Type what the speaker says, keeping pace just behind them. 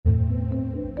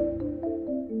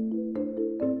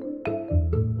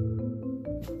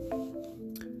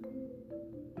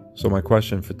So my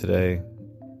question for today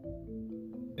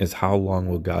is, how long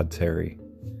will God tarry?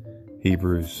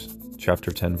 Hebrews chapter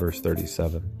 10, verse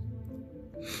 37.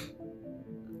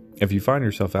 If you find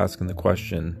yourself asking the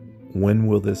question, when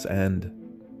will this end?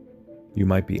 You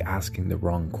might be asking the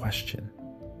wrong question.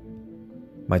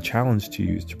 My challenge to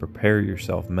you is to prepare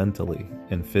yourself mentally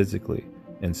and physically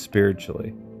and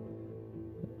spiritually,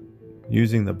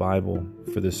 using the Bible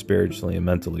for the spiritually and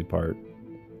mentally part.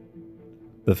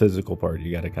 The physical part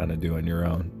you got to kind of do on your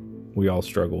own. We all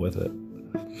struggle with it.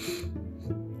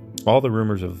 All the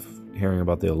rumors of hearing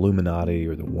about the Illuminati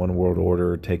or the One World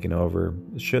Order taking over,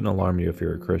 it shouldn't alarm you if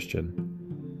you're a Christian.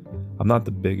 I'm not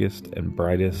the biggest and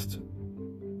brightest,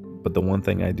 but the one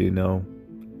thing I do know,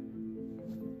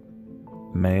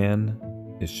 man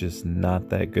is just not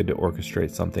that good to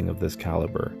orchestrate something of this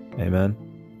caliber. Amen?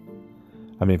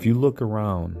 I mean, if you look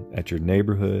around at your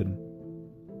neighborhood,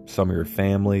 some of your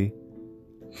family,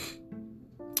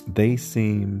 they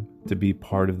seem to be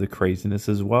part of the craziness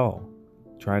as well,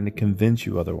 trying to convince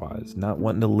you otherwise, not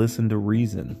wanting to listen to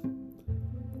reason.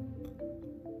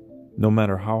 No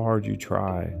matter how hard you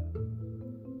try,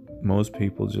 most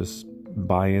people just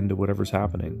buy into whatever's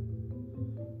happening.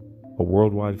 A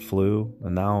worldwide flu,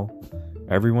 and now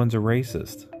everyone's a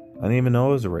racist. I didn't even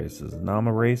know I was a racist. Now I'm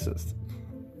a racist.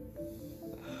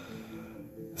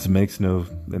 It makes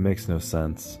no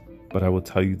sense. But I will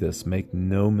tell you this, make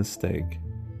no mistake.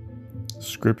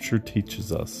 Scripture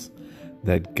teaches us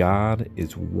that God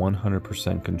is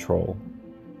 100% control.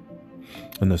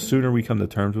 And the sooner we come to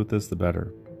terms with this, the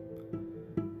better.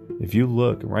 If you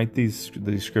look, write these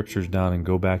scriptures down and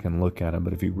go back and look at them.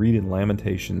 But if you read in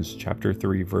Lamentations chapter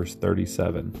 3, verse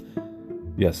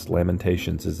 37, yes,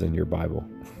 Lamentations is in your Bible.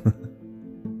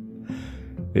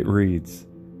 It reads,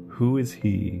 "Who is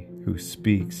he who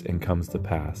speaks and comes to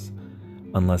pass,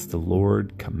 unless the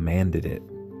Lord commanded it?"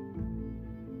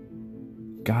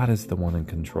 God is the one in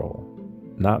control,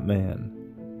 not man.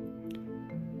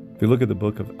 If you look at the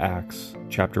book of Acts,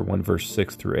 chapter 1, verse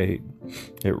 6 through 8,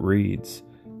 it reads,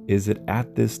 "Is it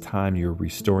at this time you're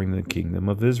restoring the kingdom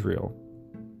of Israel?"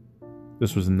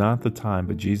 This was not the time,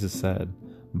 but Jesus said,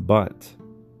 "But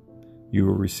you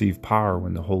will receive power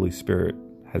when the Holy Spirit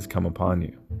has come upon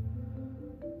you."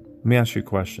 Let me ask you a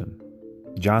question.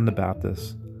 John the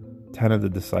Baptist, 10 of the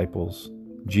disciples,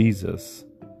 Jesus,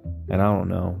 and I don't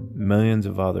know, millions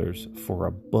of others for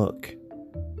a book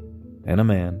and a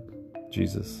man,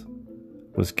 Jesus,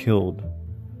 was killed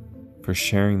for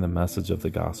sharing the message of the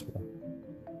gospel.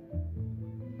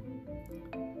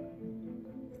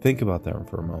 Think about that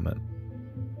for a moment.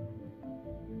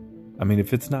 I mean,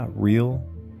 if it's not real,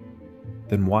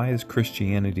 then why is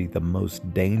Christianity the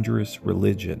most dangerous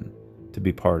religion to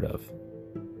be part of?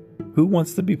 Who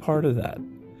wants to be part of that?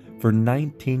 For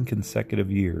 19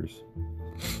 consecutive years,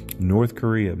 North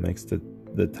Korea makes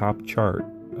the top chart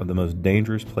of the most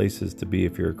dangerous places to be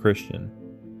if you're a Christian.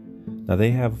 Now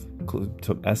they have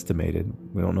estimated,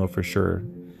 we don't know for sure,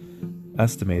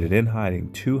 estimated in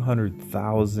hiding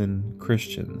 200,000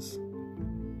 Christians.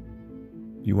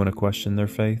 You want to question their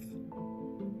faith?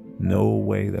 No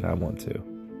way that I want to.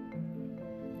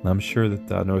 And I'm sure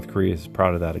that North Korea is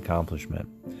proud of that accomplishment.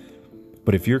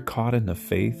 But if you're caught in the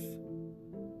faith,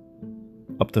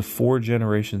 up to 4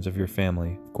 generations of your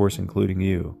family, of course including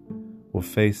you, will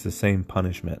face the same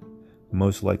punishment,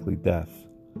 most likely death.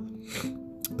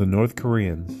 The North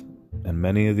Koreans and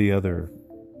many of the other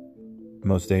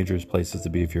most dangerous places to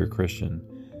be if you're a Christian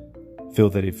feel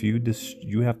that if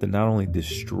you have to not only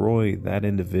destroy that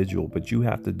individual, but you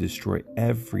have to destroy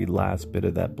every last bit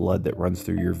of that blood that runs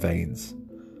through your veins.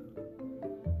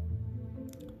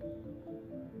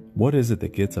 What is it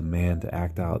that gets a man to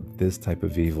act out this type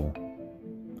of evil?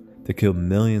 To kill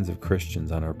millions of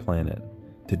Christians on our planet,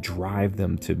 to drive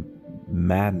them to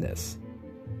madness.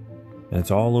 And it's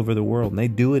all over the world. And they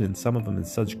do it, in some of them, in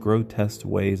such grotesque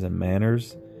ways and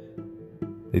manners.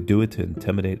 They do it to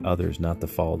intimidate others not to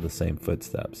follow the same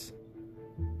footsteps.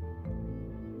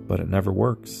 But it never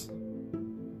works.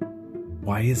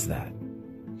 Why is that?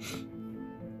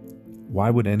 Why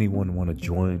would anyone want to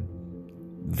join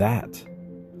that?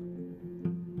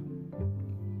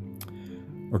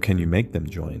 Or can you make them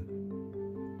join?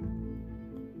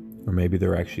 Or maybe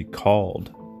they're actually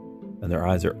called and their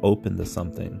eyes are open to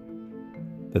something,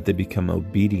 that they become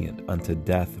obedient unto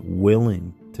death,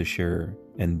 willing to share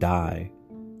and die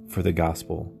for the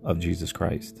gospel of Jesus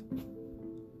Christ.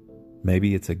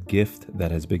 Maybe it's a gift that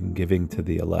has been given to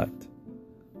the elect,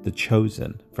 the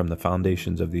chosen from the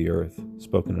foundations of the earth,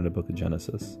 spoken in the book of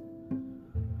Genesis.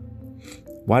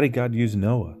 Why did God use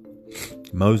Noah,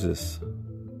 Moses,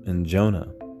 and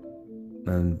Jonah,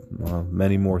 and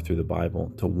many more through the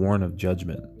Bible to warn of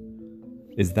judgment?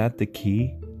 Is that the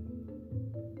key?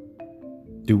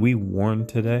 Do we warn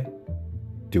today?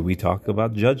 Do we talk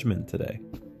about judgment today?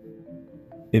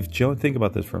 Think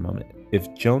about this for a moment.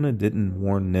 If Jonah didn't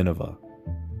warn Nineveh,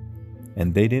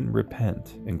 and they didn't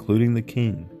repent, including the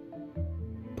king,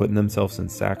 putting themselves in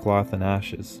sackcloth and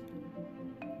ashes,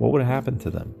 what would have happened to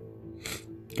them?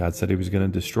 God said he was going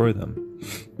to destroy them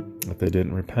if they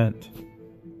didn't repent.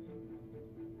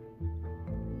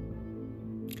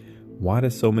 Why do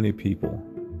so many people,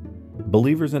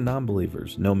 believers and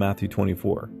non-believers, know Matthew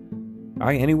 24?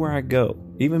 Anywhere I go,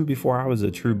 even before I was a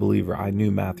true believer, I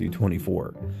knew Matthew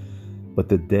 24. But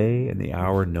the day and the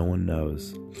hour no one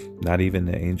knows, not even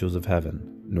the angels of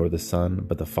heaven, nor the Son,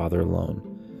 but the Father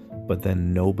alone. But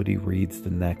then nobody reads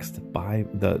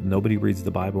nobody reads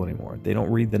the Bible anymore. They don't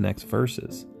read the next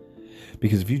verses.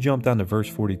 Because if you jump down to verse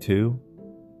 42,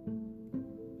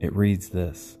 it reads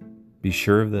this: "Be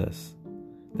sure of this,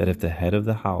 that if the head of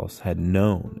the house had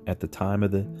known at the time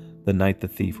of the night the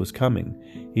thief was coming,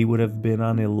 he would have been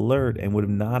on alert and would have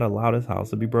not allowed his house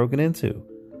to be broken into."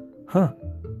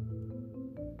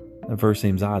 That verse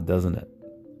seems odd, doesn't it?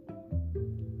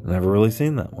 I've never really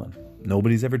seen that one.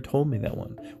 Nobody's ever told me that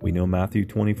one. We know Matthew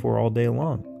 24 all day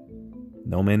long.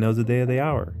 No man knows the day or the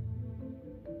hour.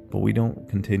 But we don't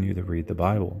continue to read the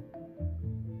Bible.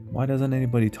 Why doesn't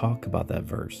anybody talk about that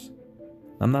verse?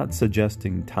 I'm not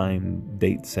suggesting time,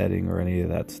 date setting, or any of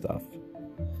that stuff.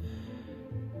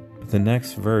 But the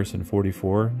next verse in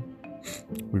 44,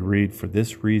 we read, "For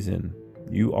this reason,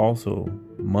 you also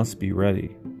must be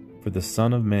ready, for the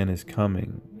Son of Man is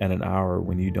coming at an hour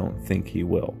when you don't think he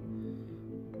will."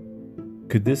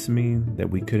 Could this mean that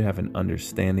we could have an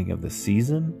understanding of the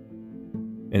season?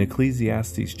 In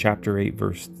Ecclesiastes chapter 8,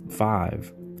 verse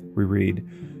 5, we read,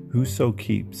 "Whoso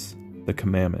keeps the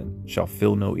commandment shall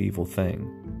feel no evil thing,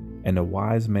 and a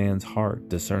wise man's heart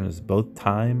discerns both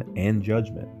time and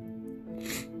judgment."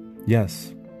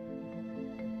 Yes,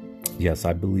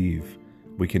 I believe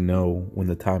we can know when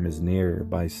the time is near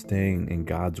by staying in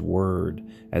God's word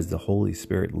as the Holy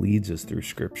Spirit leads us through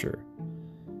Scripture.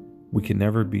 We can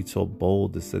never be so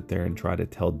bold to sit there and try to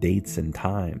tell dates and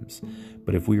times.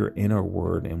 But if we are in our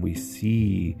word and we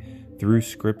see through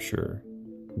Scripture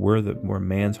where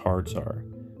man's hearts are,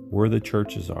 where the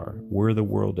churches are, where the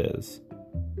world is,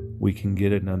 we can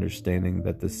get an understanding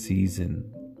that the season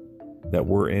that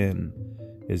we're in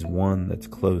is one that's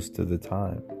close to the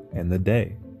time and the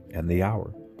day and the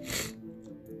hour.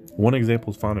 One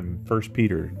example is found in 1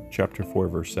 Peter chapter 4,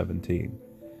 verse 17.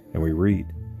 And we read,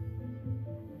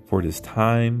 "For it is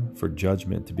time for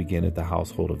judgment to begin at the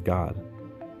household of God.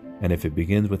 And if it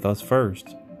begins with us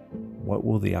first, what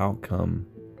will the outcome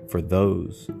for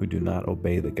those who do not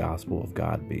obey the gospel of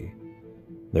God be?"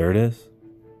 There it is.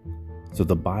 So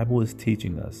the Bible is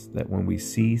teaching us that when we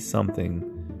see something,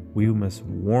 we must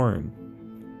warn.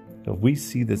 If we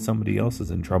see that somebody else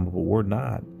is in trouble, but we're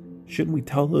not, shouldn't we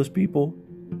tell those people?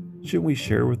 Shouldn't we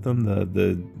share with them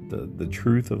the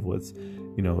truth of what's,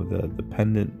 the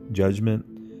pending judgment,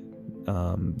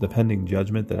 the pending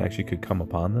judgment that actually could come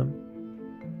upon them?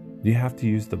 You have to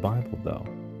use the Bible, though.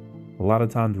 A lot of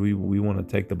times we want to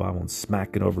take the Bible and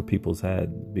smack it over people's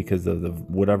head because of the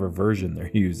whatever version they're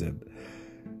using.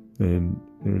 And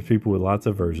there's people with lots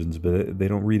of versions, but they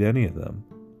don't read any of them.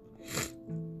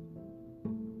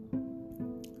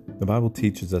 The Bible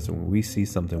teaches us that when we see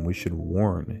something, we should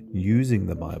warn using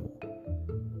the Bible,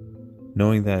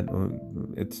 knowing that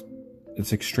it's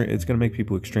going to make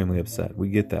people extremely upset. We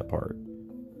get that part.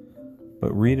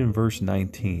 But read in verse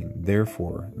 19,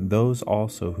 "Therefore, those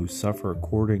also who suffer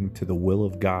according to the will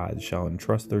of God shall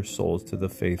entrust their souls to the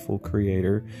faithful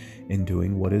Creator in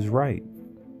doing what is right."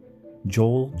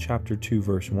 Joel chapter 2,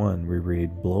 verse 1, we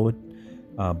read, blow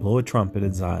a trumpet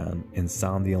in Zion and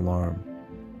sound the alarm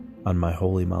on my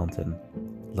holy mountain.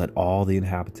 Let all the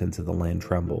inhabitants of the land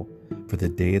tremble, for the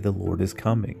day of the Lord is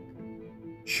coming.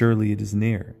 Surely it is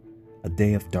near, a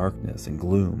day of darkness and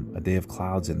gloom, a day of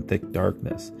clouds and thick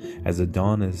darkness. As the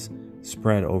dawn is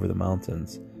spread over the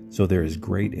mountains, so there is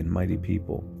great and mighty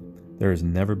people. There has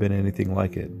never been anything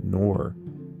like it, nor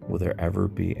will there ever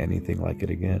be anything like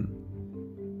it again.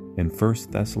 In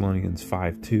 1 Thessalonians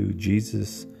 5:2,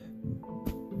 Jesus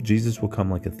will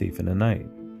come like a thief in the night.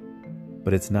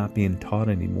 But it's not being taught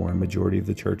anymore in majority of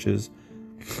the churches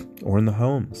or in the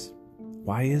homes.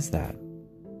 Why is that?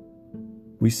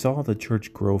 We saw the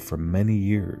church grow for many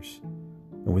years,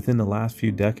 and within the last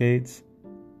few decades,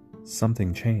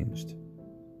 something changed.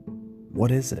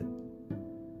 What is it?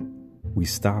 We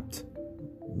stopped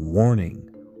warning.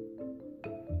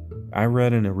 I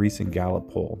read in a recent Gallup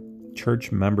poll,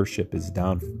 church membership is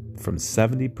down from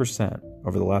 70%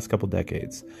 over the last couple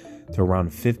decades to around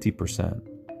 50%.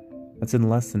 That's in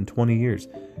less than 20 years.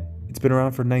 It's been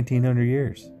around for 1900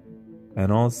 years.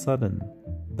 And all of a sudden,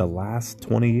 the last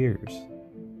 20 years,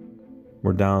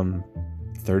 we're down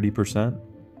 30%.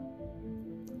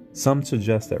 Some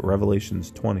suggest that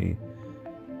Revelations 20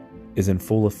 is in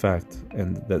full effect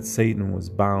and that Satan was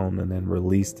bound and then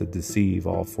released to deceive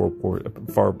all four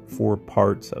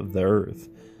parts of the earth.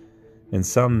 And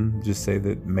some just say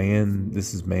that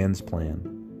this is man's plan,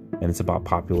 and it's about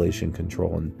population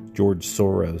control, and George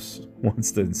Soros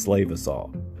wants to enslave us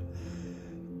all.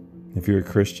 If you're a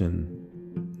Christian,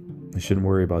 you shouldn't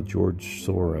worry about George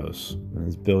Soros and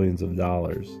his billions of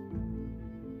dollars.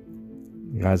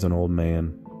 The guy's an old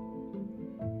man.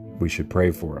 We should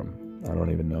pray for him. I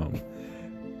don't even know him.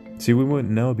 See, we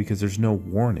wouldn't know because there's no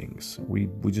warnings. We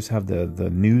just have the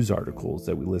news articles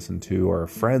that we listen to, or our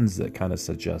friends that kind of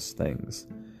suggest things.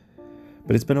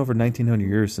 But it's been over 1900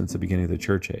 years since the beginning of the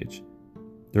church age,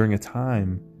 during a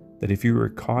time that if you were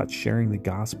caught sharing the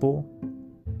gospel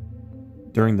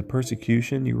during the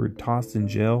persecution, you were tossed in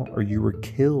jail or you were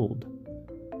killed.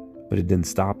 But it didn't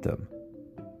stop them.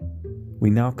 We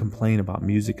now complain about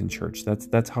music in church.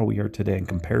 That's how we are today. In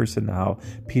comparison to how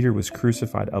Peter was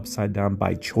crucified upside down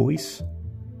by choice,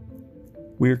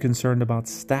 we are concerned about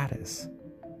status.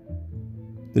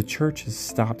 The church has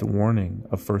stopped warning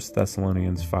of 1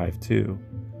 Thessalonians 5:2.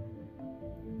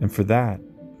 And for that,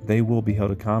 they will be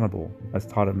held accountable, as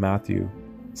taught in Matthew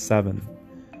 7,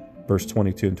 verse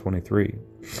 22 and 23.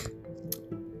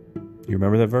 You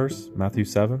remember that verse? Matthew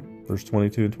 7, verse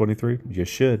 22 and 23? You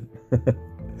should.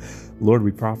 Lord,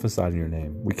 we prophesied in your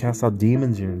name. We cast out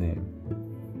demons in your name.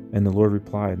 And the Lord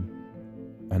replied,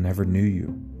 I never knew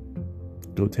you.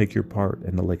 Go take your part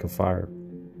in the lake of fire.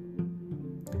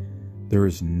 There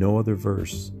is no other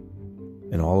verse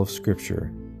in all of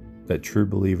Scripture that true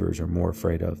believers are more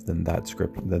afraid of than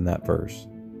that verse.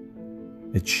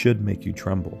 It should make you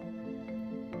tremble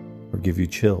or give you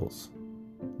chills.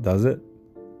 Does it?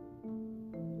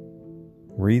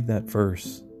 Read that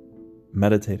verse.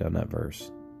 Meditate on that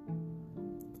verse.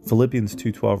 Philippians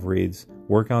 2:12 reads,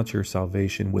 work out your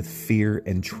salvation with fear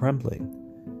and trembling.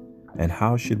 And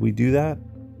how should we do that?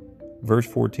 Verse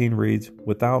 14 reads,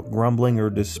 without grumbling or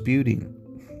disputing.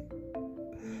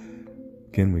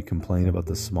 Can we complain about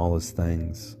the smallest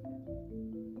things?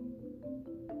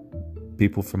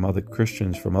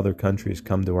 Christians from other countries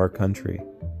come to our country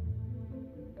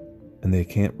and they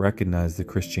can't recognize the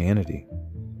Christianity.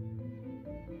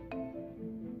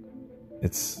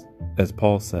 It's, as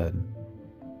Paul said,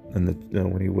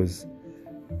 when he was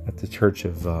at the church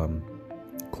of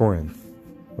Corinth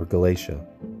or Galatia,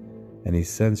 and he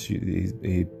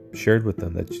shared with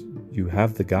them that you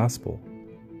have the gospel,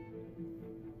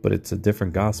 but it's a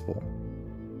different gospel.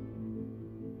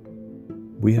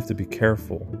 We have to be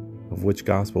careful of which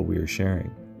gospel we are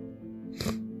sharing.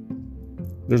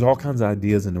 There's all kinds of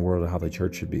ideas in the world of how the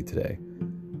church should be today.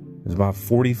 There's about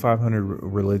 4,500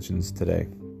 religions today.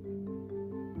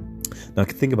 Now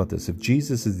think about this. If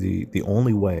Jesus is the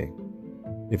only way,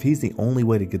 if he's the only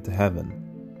way to get to heaven,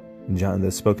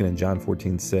 that's spoken in John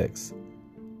 14:6,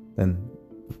 then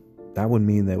that would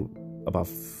mean that about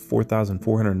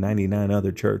 4,499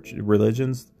 other church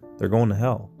religions, they're going to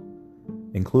hell,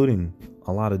 including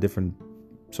a lot of different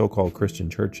so-called Christian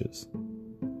churches.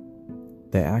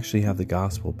 They actually have the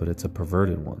gospel, but it's a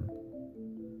perverted one.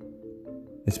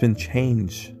 It's been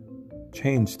changed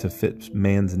to fit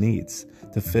man's needs,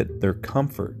 to fit their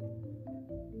comfort,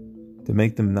 to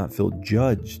make them not feel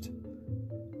judged.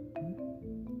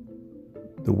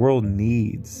 The world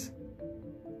needs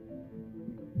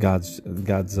God's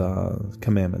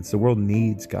commandments. The world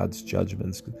needs God's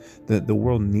judgments. The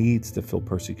world needs to feel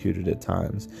persecuted at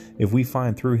times. If we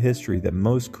find through history that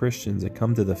most Christians that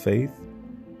come to the faith,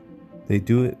 they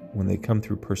do it when they come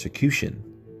through persecution.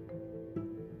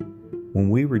 When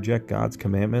we reject God's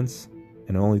commandments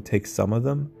and only take some of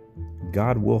them,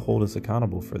 God will hold us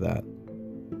accountable for that.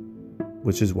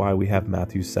 Which is why we have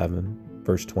Matthew 7,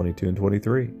 verse 22 and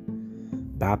 23.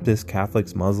 Baptists,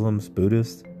 Catholics, Muslims,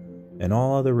 Buddhists, and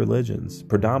all other religions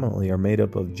predominantly are made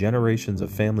up of generations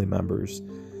of family members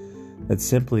that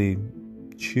simply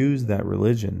choose that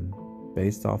religion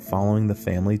based off following the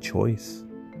family choice.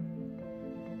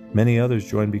 Many others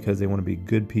join because they want to be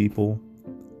good people,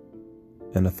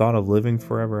 and the thought of living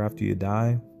forever after you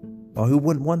die, well, who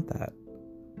wouldn't want that?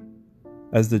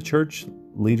 As the church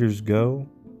leaders go,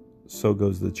 so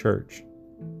goes the church.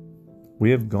 We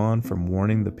have gone from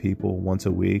warning the people once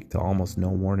a week to almost no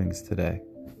warnings today.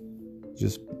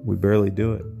 We barely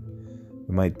do it.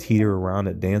 We might teeter around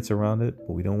it, dance around it,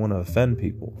 but we don't want to offend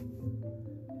people.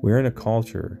 We're in a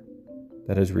culture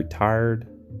that has retired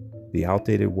the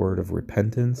outdated word of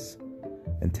repentance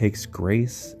and takes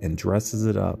grace and dresses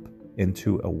it up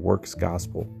into a works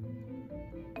gospel.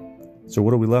 So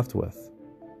what are we left with?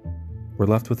 We're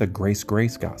left with a grace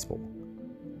gospel.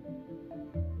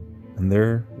 And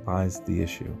there lies the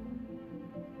issue.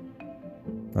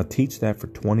 Now teach that for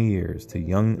 20 years to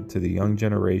the young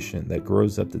generation that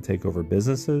grows up to take over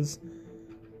businesses,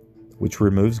 which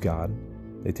removes God.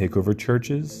 They take over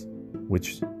churches,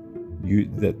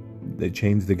 they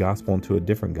change the gospel into a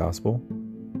different gospel.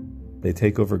 They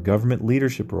take over government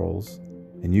leadership roles,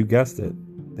 and you guessed it,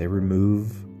 they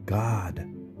remove God.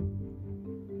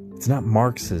 It's not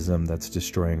Marxism that's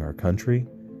destroying our country.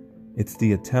 It's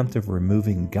the attempt of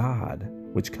removing God,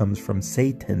 which comes from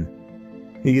Satan.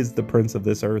 He is the prince of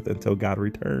this earth until God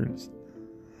returns.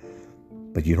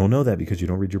 But you don't know that because you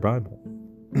don't read your Bible.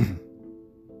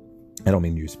 I don't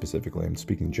mean you specifically. I'm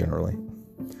speaking generally.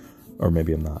 Or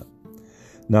maybe I'm not.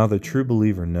 Now, the true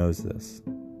believer knows this,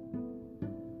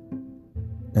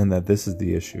 and that this is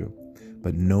the issue,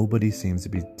 but nobody seems to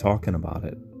be talking about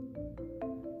it.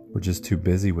 We're just too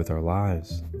busy with our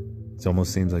lives. It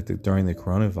almost seems like during the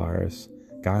coronavirus,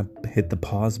 God hit the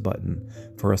pause button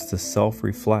for us to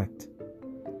self-reflect,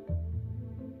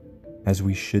 as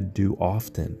we should do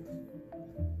often.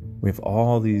 We have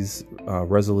all these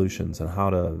resolutions on how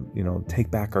to,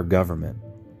 take back our government,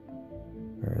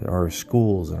 or our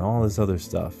schools, and all this other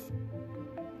stuff.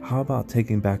 How about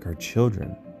taking back our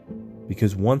children?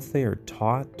 Because once they are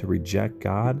taught to reject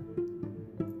God,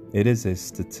 it is a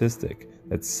statistic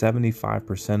that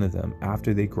 75% of them,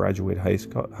 after they graduate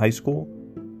high school,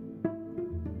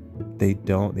 they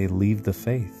leave the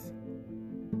faith.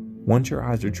 Once your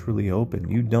eyes are truly open,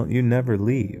 you never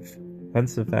leave.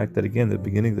 Hence the fact that, again, at the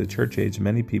beginning of the church age,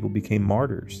 many people became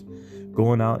martyrs,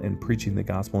 going out and preaching the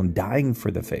gospel and dying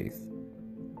for the faith.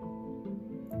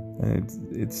 And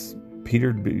it's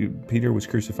Peter was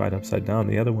crucified upside down.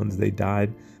 The other ones, they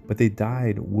died, but they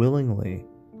died willingly.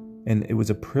 And it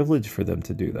was a privilege for them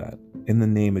to do that in the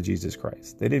name of Jesus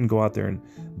Christ. They didn't go out there and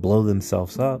blow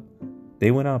themselves up.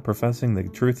 They went out professing the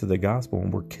truth of the gospel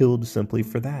and were killed simply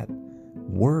for that.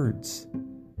 Words.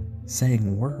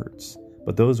 Saying words.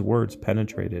 But those words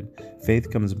penetrated. Faith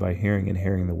comes by hearing, and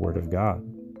hearing the word of God.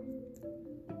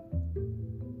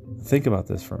 Think about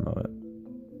this for a moment.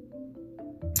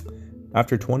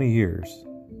 After 20 years,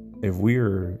 if we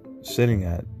are sitting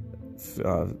at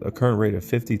a current rate of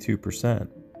 52%,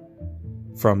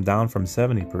 down from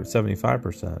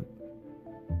 75%,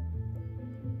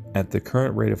 at the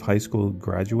current rate of high school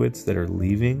graduates that are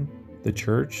leaving the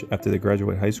church after they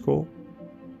graduate high school,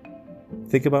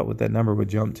 think about what that number would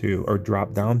jump to or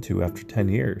drop down to after 10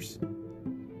 years.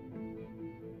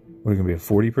 What, going to be a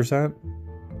 40%?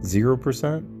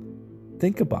 0%?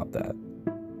 Think about that.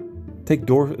 Take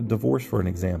divorce for an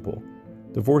example.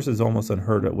 Divorce was almost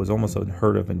unheard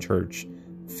of in church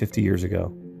 50 years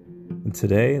ago. And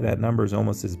today, that number is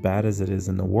almost as bad as it is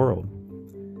in the world.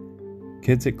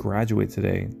 Kids that graduate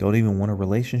today don't even want a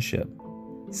relationship.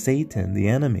 Satan, the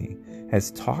enemy,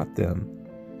 has taught them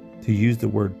to use the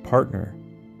word partner.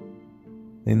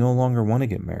 They no longer want to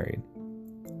get married.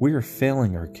 We are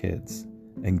failing our kids,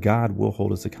 and God will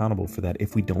hold us accountable for that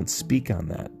if we don't speak on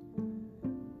that.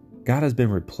 God has been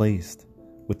replaced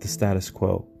with the status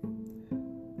quo.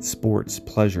 Sports,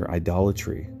 pleasure,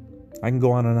 idolatry. I can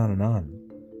go on and on and on.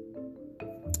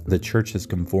 The church has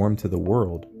conformed to the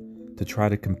world to try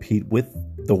to compete with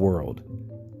the world.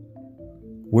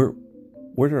 Where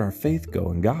did our faith go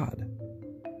in God?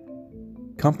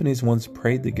 Companies once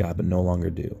prayed to God but no longer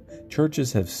do.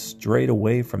 Churches have strayed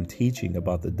away from teaching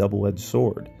about the double-edged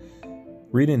sword.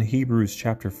 Read in Hebrews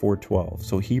chapter 4:12.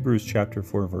 So Hebrews chapter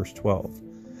 4 verse 12.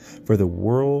 For the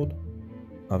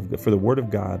word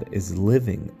of God is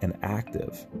living and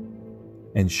active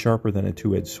and sharper than a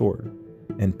two-edged sword,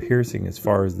 and piercing as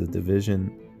far as the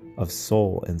division of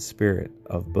soul and spirit,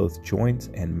 of both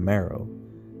joints and marrow,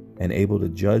 and able to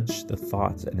judge the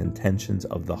thoughts and intentions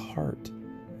of the heart.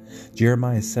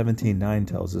 Jeremiah 17:9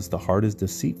 tells us the heart is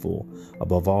deceitful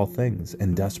above all things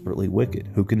and desperately wicked.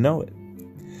 Who can know it?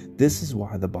 This is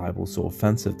why the Bible is so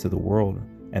offensive to the world,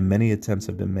 and many attempts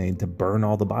have been made to burn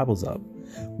all the Bibles up.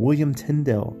 William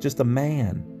Tyndale, just a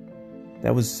man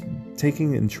that was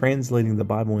taking and translating the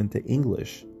Bible into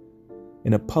English,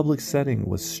 in a public setting,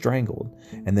 was strangled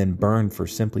and then burned for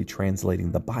simply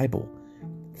translating the Bible.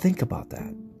 Think about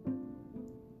that.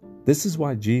 This is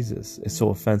why Jesus is so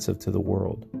offensive to the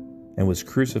world and was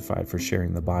crucified for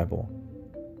sharing the Bible.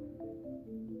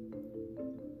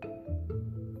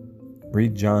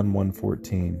 Read John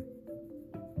 1:14.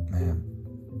 Man,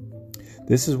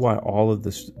 this is why all of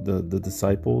the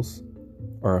disciples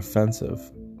are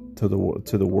offensive to the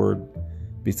word.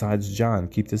 Besides John,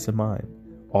 keep this in mind.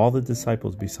 All the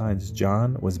disciples besides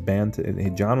John was banned to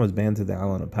the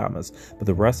island of Patmos, but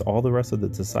all the rest of the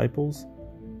disciples,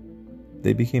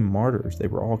 they became martyrs. They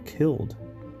were all killed.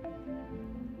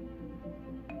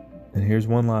 And here's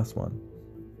one last one.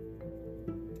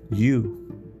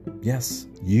 Yes,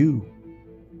 you,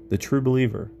 the true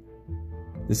believer.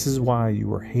 This is why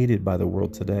you are hated by the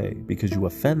world today, because you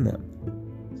offend them.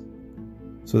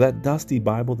 So that dusty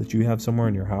Bible that you have somewhere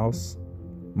in your house,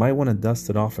 might want to dust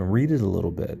it off and read it a little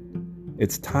bit.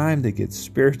 It's time to get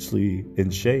spiritually in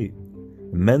shape,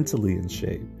 mentally in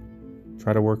shape.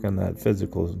 Try to work on that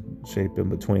physical shape in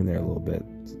between there a little bit.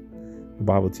 The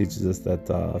Bible teaches us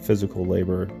that physical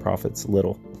labor profits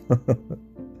little.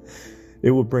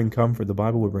 It will bring comfort. The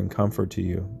Bible will bring comfort to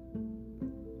you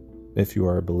if you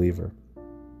are a believer.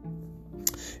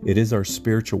 It is our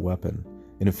spiritual weapon.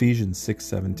 In Ephesians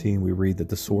 6:17, we read that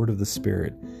the sword of the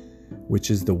Spirit,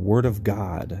 which is the word of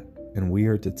God, and we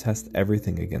are to test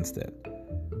everything against it.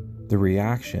 The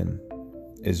reaction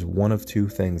is one of two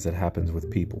things that happens with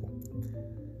people.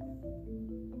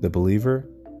 The believer,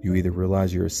 you either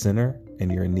realize you're a sinner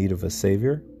and you're in need of a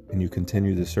Savior, and you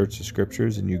continue to search the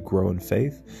Scriptures and you grow in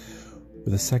faith. Or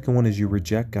the second one is you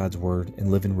reject God's word and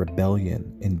live in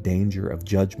rebellion, in danger of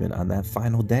judgment on that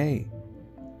final day.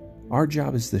 Our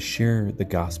job is to share the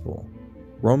gospel.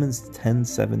 Romans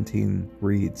 10:17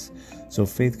 reads, "So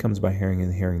faith comes by hearing,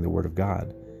 and hearing the word of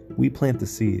God." We plant the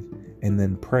seed and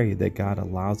then pray that God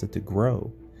allows it to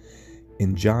grow.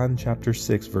 In John chapter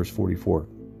 6, verse 44,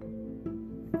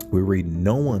 we read,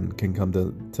 "No one can come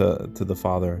to the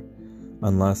Father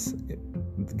unless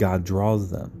God draws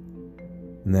them,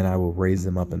 and then I will raise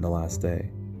them up in the last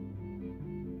day."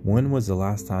 When was the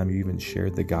last time you even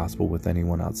shared the gospel with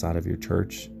anyone outside of your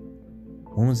church?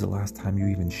 When was the last time you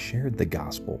even shared the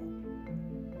gospel?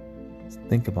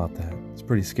 Think about that. It's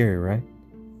pretty scary, right?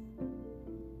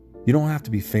 You don't have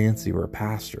to be fancy or a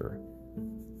pastor.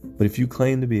 But if you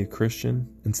claim to be a Christian,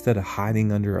 instead of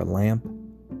hiding under a lamp,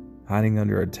 hiding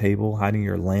under a table, hiding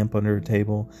your lamp under a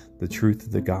table, the truth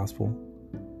of the gospel,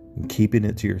 and keeping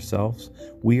it to yourselves,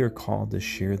 we are called to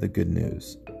share the good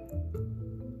news.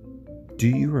 Do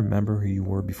you remember who you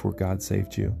were before God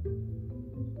saved you?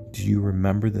 Do you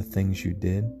remember the things you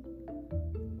did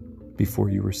before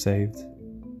you were saved?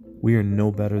 We are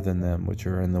no better than them which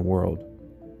are in the world,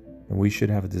 and we should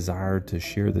have a desire to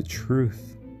share the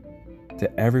truth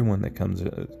to everyone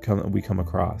that we come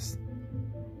across.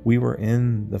 We were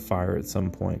in the fire at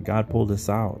some point. God pulled us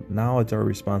out. Now it's our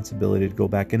responsibility to go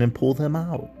back in and pull them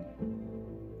out.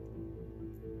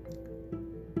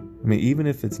 I mean, even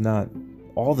if it's not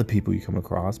all the people you come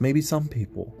across, maybe some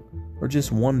people, or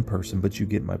just one person, but you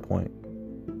get my point.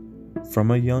 From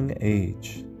a young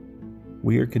age,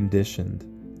 we are conditioned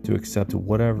to accept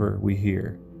whatever we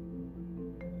hear.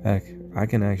 Heck, I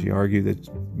can actually argue that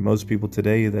most people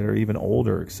today that are even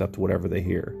older accept whatever they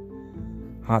hear.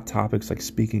 Hot topics like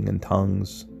speaking in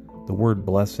tongues, the word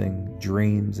blessing,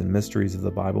 dreams, and mysteries of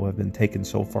the Bible have been taken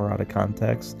so far out of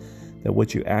context that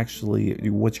what you're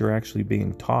actually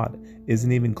being taught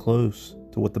isn't even close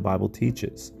to what the Bible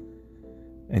teaches.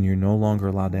 And you're no longer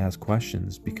allowed to ask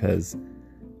questions because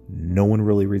no one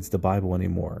really reads the Bible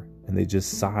anymore, and they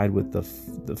just side with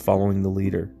the following the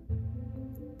leader.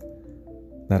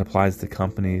 That applies to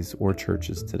companies or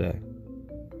churches today.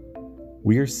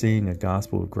 We are seeing a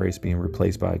gospel of grace being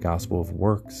replaced by a gospel of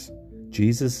works.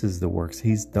 Jesus is the works.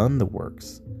 He's done the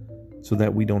works so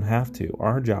that we don't have to.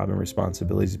 Our job and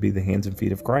responsibility is to be the hands and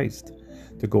feet of Christ,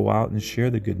 to go out and share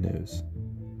the good news.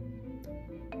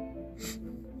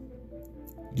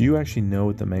 Do you actually know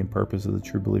what the main purpose of the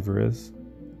true believer is?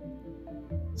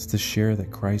 It's to share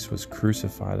that Christ was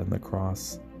crucified on the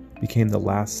cross, became the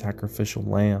last sacrificial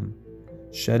lamb,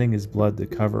 shedding his blood to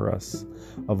cover us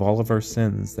of all of our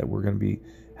sins that we were going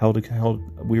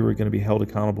to be held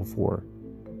accountable for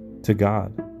to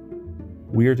God.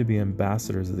 We are to be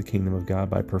ambassadors of the kingdom of God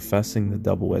by professing the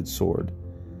double-edged sword,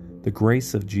 the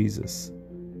grace of Jesus,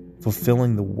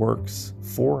 fulfilling the works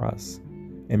for us,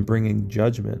 and bringing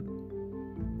judgment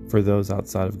for those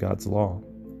outside of God's law.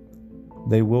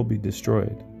 They will be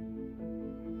destroyed.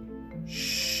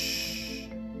 Shh.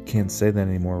 Can't say that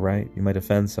anymore, right? You might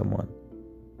offend someone.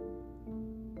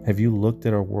 Have you looked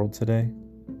at our world today?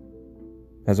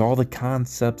 Has all the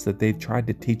concepts that they've tried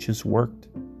to teach us worked?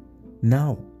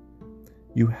 No.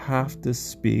 You have to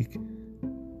speak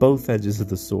both edges of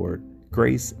the sword,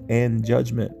 grace and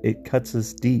judgment. It cuts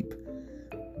us deep.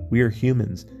 We are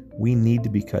humans. We need to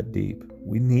be cut deep.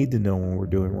 We need to know when we're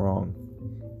doing wrong.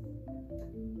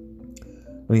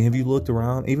 I mean, have you looked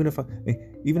around? Even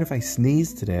if I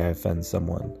sneeze today, I offend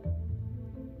someone.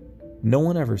 No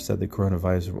one ever said that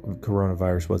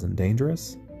coronavirus wasn't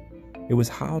dangerous. It was,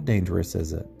 how dangerous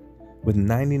is it? With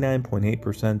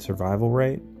 99.8% survival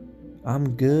rate,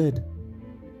 I'm good.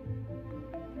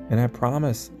 And I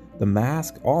promise, the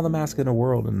mask, all the masks in the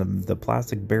world and the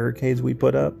plastic barricades we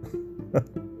put up,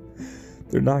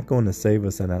 they're not going to save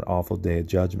us in that awful day of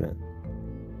judgment.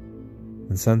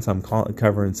 And since I'm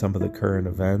covering some of the current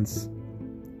events,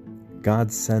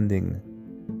 God's sending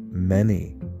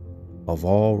many of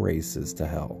all races to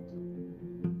hell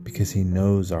because he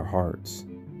knows our hearts.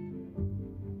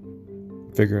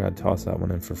 Figured I'd toss that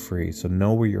one in for free. So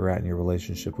know where you're at in your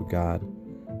relationship with God.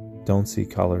 Don't see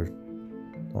color.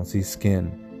 Don't see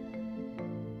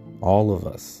skin. All of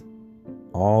us,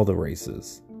 all the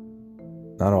races,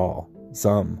 not all,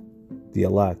 some, the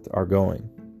elect, are going.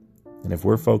 And if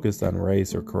we're focused on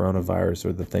race or coronavirus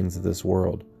or the things of this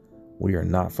world, we are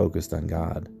not focused on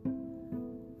God.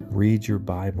 Read your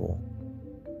Bible.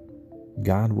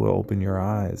 God will open your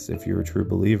eyes if you're a true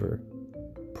believer.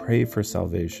 Pray for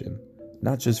salvation,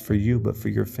 not just for you, but for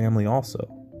your family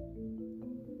also.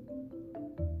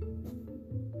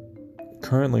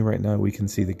 Currently, right now, we can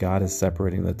see that God is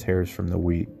separating the tares from the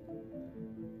wheat.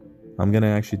 I'm going to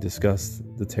actually discuss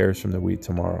the tares from the wheat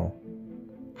tomorrow.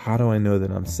 How do I know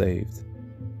that I'm saved?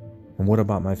 And what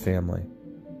about my family?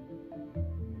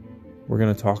 We're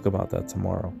going to talk about that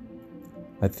tomorrow.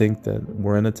 I think that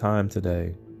we're in a time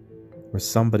today where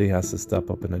somebody has to step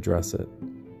up and address it.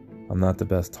 I'm not the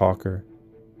best talker.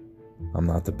 I'm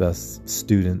not the best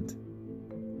student.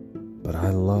 But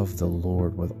I love the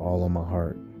Lord with all of my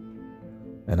heart.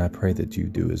 And I pray that you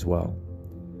do as well.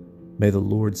 May the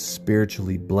Lord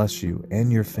spiritually bless you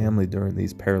and your family during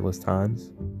these perilous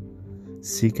times.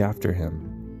 Seek after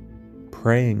him.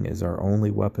 Praying is our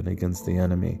only weapon against the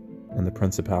enemy and the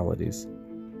principalities.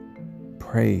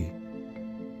 Pray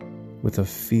with a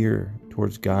fear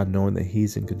towards God, knowing that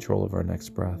he's in control of our next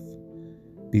breath.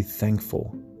 Be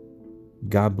thankful.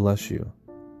 God bless you.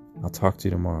 I'll talk to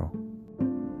you tomorrow.